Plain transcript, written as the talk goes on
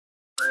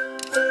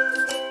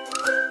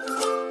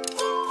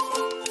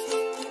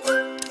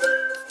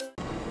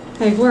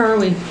Hey, where are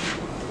we?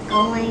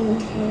 Going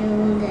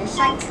to the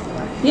shark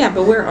store. Yeah,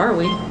 but where are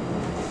we?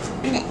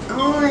 In the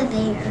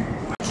elevator.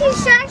 To the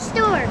shark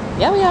store.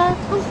 Yeah, we are.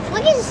 Oh,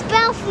 look at his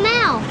mouth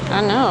smell.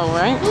 I know,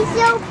 right? He's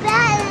so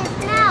bad at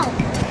his mouth.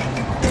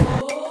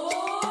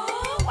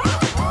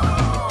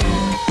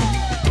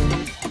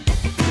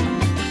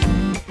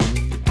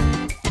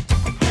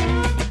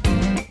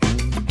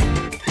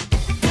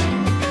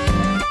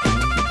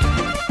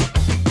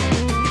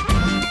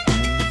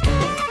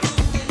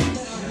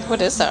 What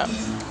is that?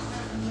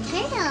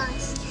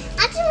 Turtles.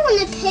 I just want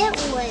to pet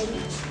one.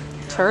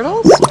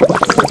 Turtles?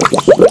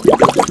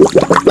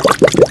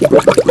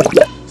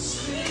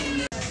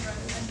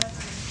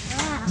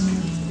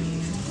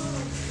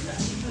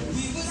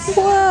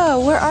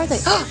 Whoa, where are they?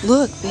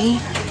 Look, Bea.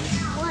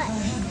 What?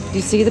 Do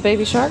you see the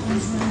baby shark?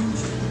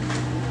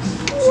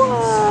 Whoa.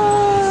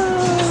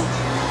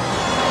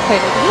 Hey,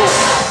 don't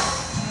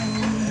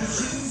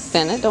hit.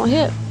 Bennett, don't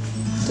hit.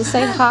 Just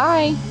say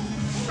hi.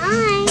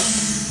 Hi.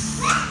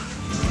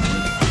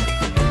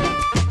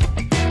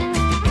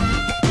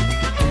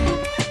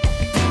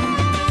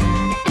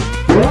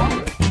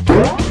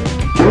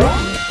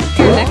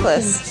 Your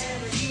necklace.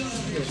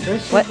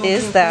 What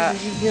is that?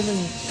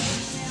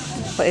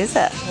 What is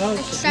that?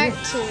 A shark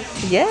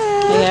tooth.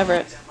 Yeah. Hey,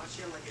 Everett.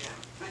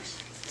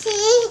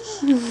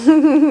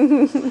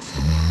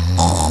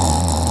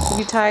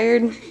 You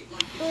tired?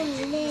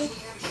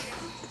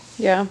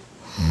 Yeah.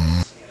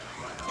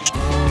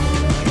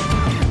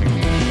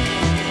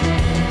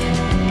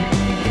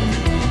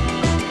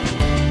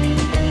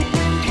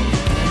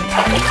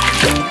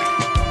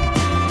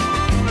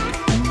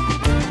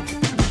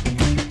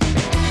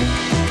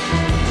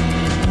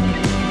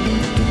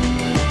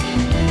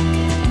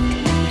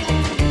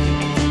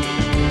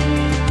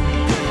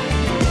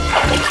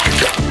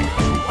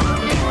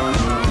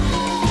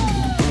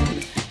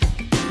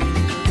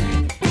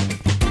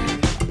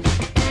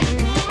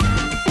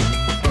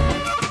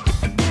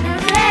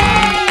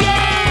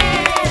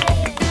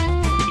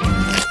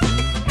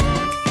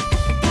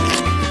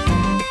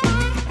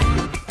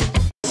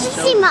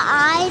 See my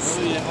eyes?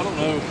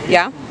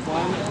 Yeah?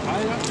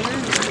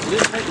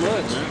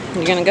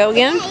 You gonna go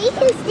again? Yeah, you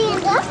can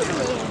stand up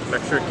there.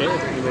 I sure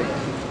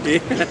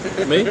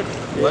can. Me?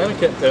 Lana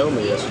kept telling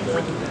me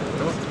yesterday.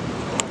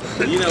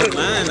 You know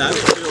mine, I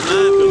didn't feel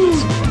mine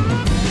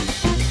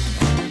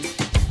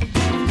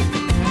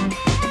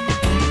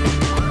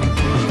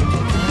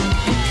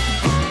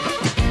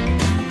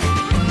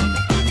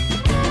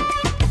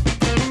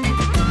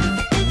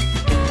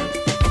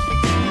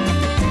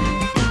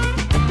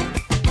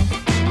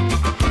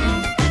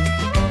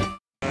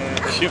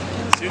because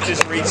she'll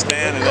just reach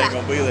down and ain't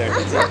gonna be there.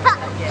 That's it.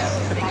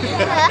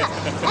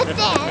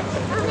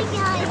 Oh my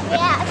god,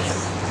 yes.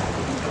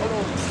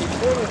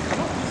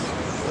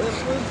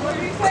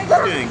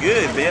 You're doing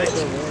good, Benny.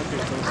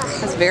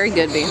 That's very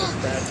good, Bea.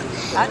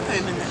 I'd put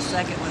him in that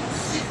second one.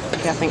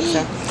 Yeah, I think so.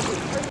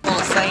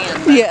 On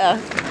sand. Yeah.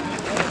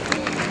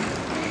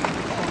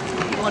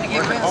 You want to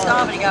get rinsed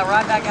off and he got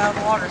right back out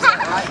of the water. So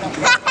right back.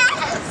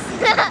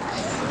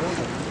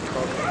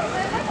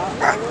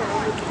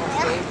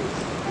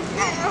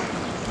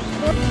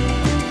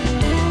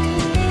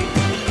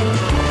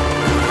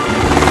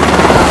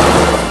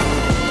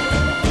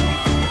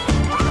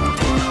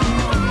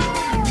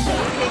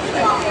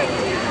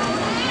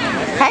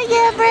 Hi,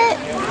 Everett.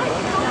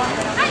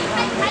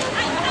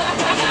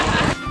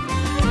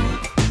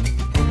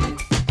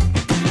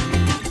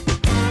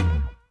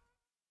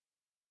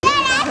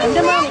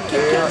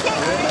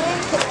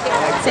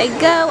 Say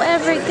go,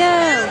 Everett, go.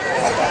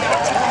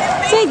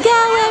 Say go,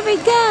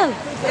 Everett, go.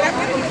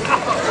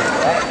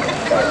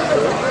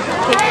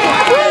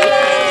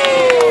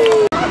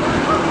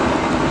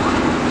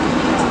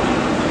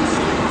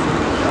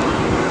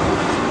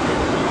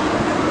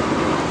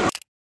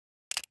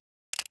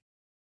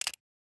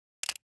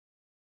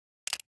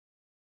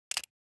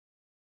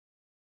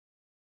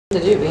 What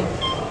did you do, Bea?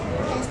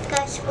 Let's go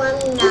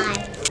swimming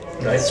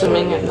night.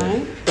 Swimming at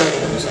night?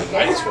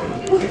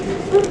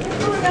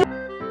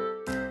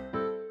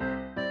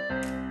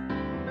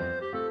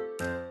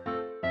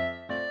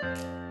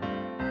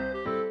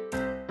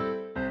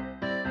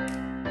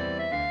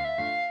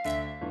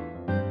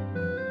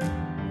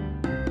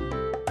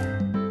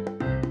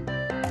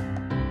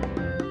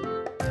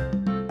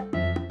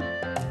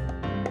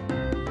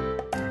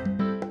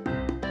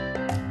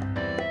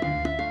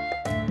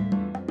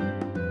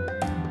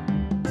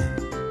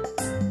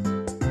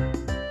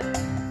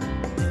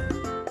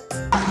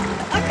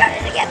 I'm going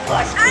to get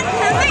pushed. I'm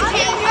coming.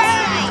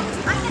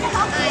 I'm going to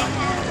help you.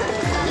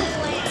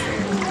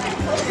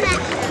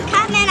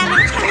 Come in, I'm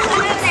going to try to swim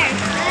over there.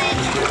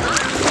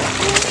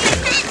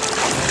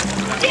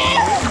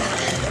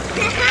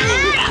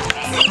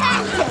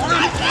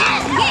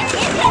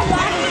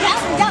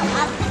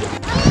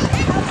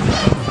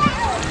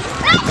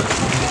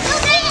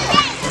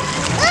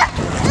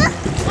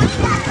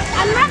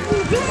 I'm not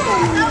going to do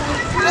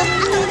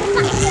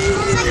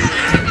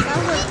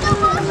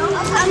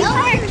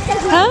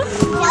Huh?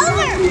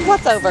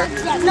 What's over?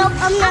 Nope,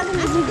 I'm not going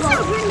to do that.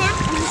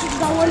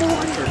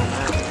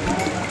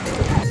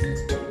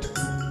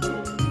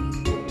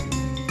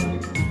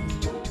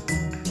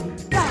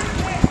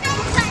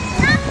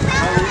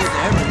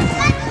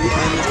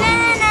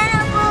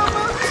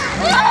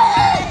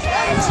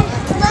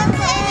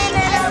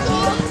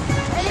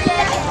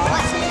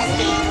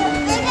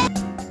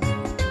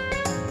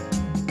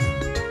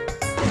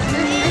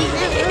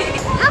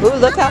 Ooh,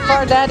 look how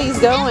far Daddy's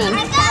going.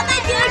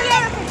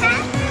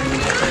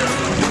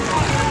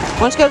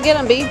 Why don't you go get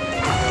them, B?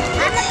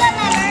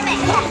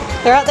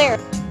 They're out there.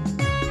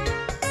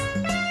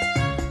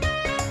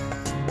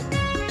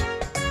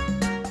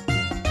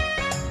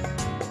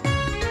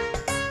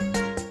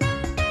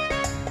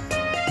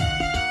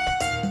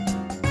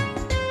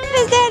 What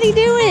is Daddy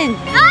doing?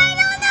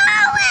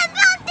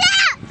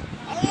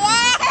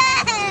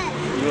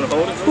 You want to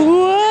hold it?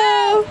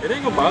 Whoa! It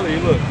ain't gonna bother you.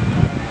 Look,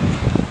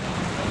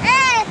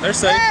 they're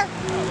safe.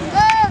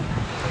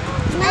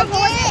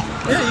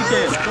 Yeah, you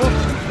can. Come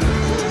on.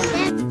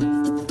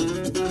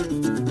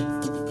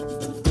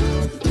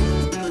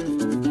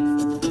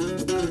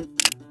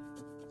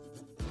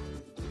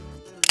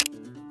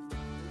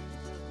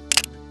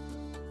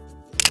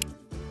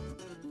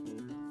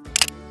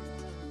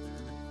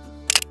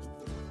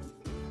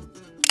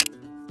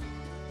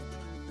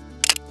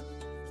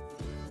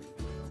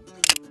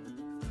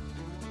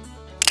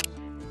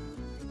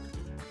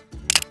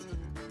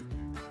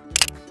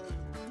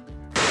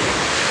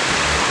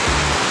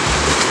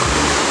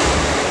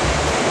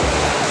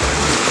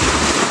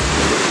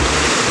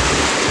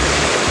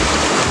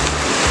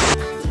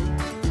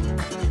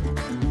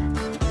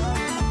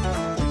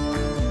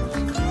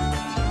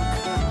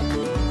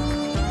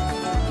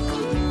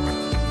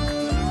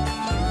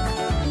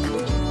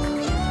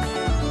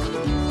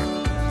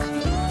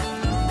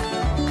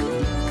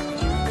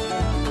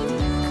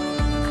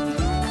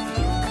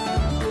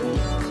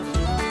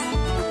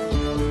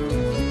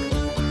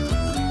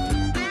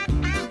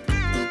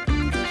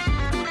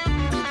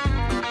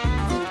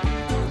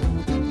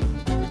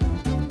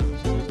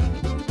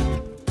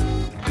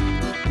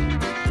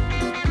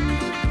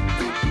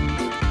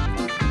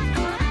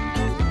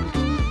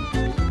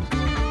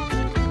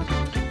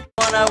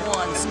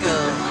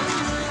 School.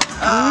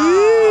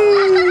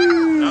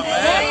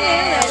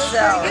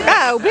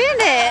 Oh,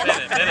 Bennett.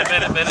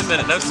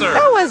 Bennett. No, sir.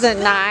 That wasn't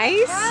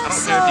nice. I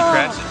don't care if you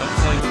crash it. Don't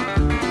play.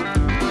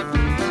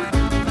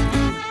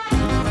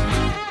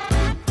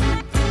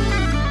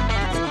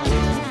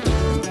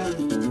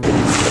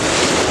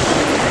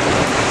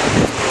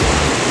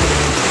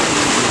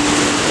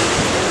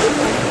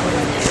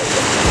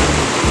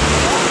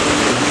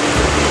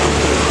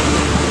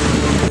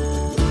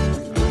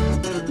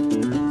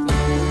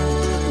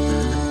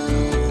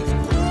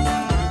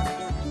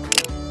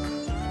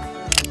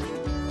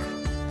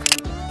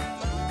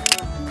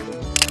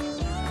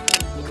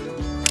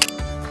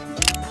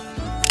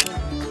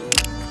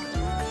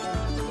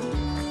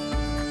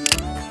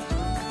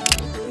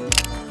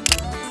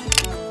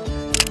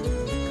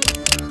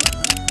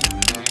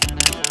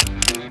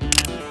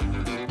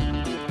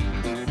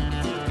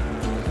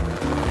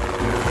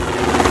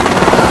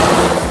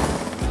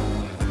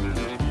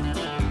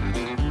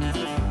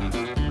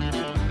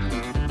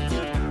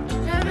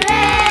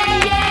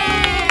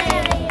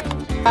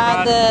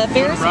 Ride the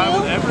Ferris Ride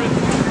wheel? with Everett?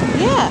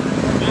 Yeah.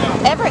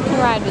 Yeah. Everett can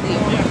ride with you.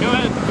 Yeah, go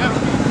ahead.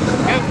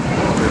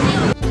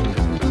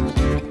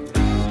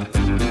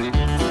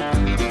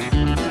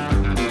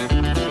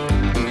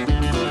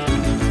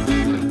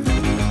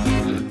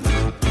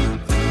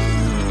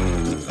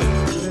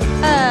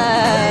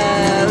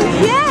 Oh,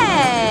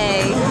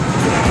 yay!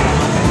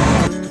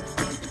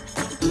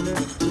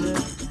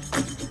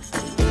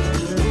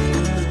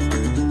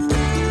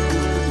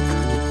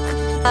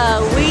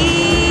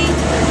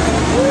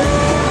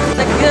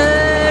 A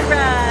good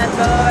ride,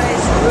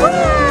 boys. One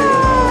more.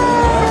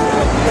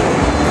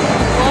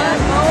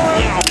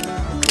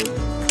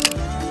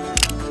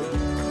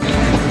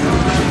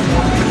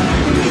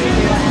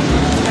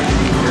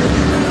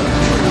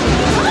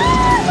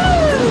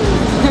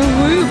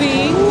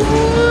 Moving.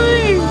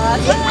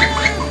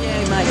 Yeah,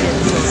 you might get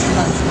this.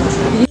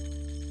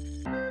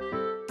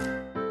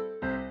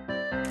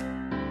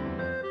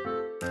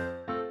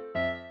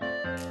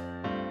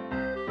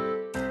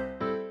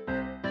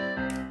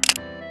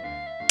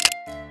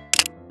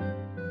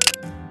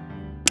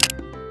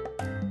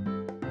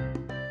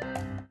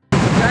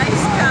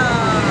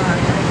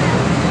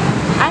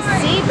 I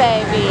see,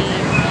 baby.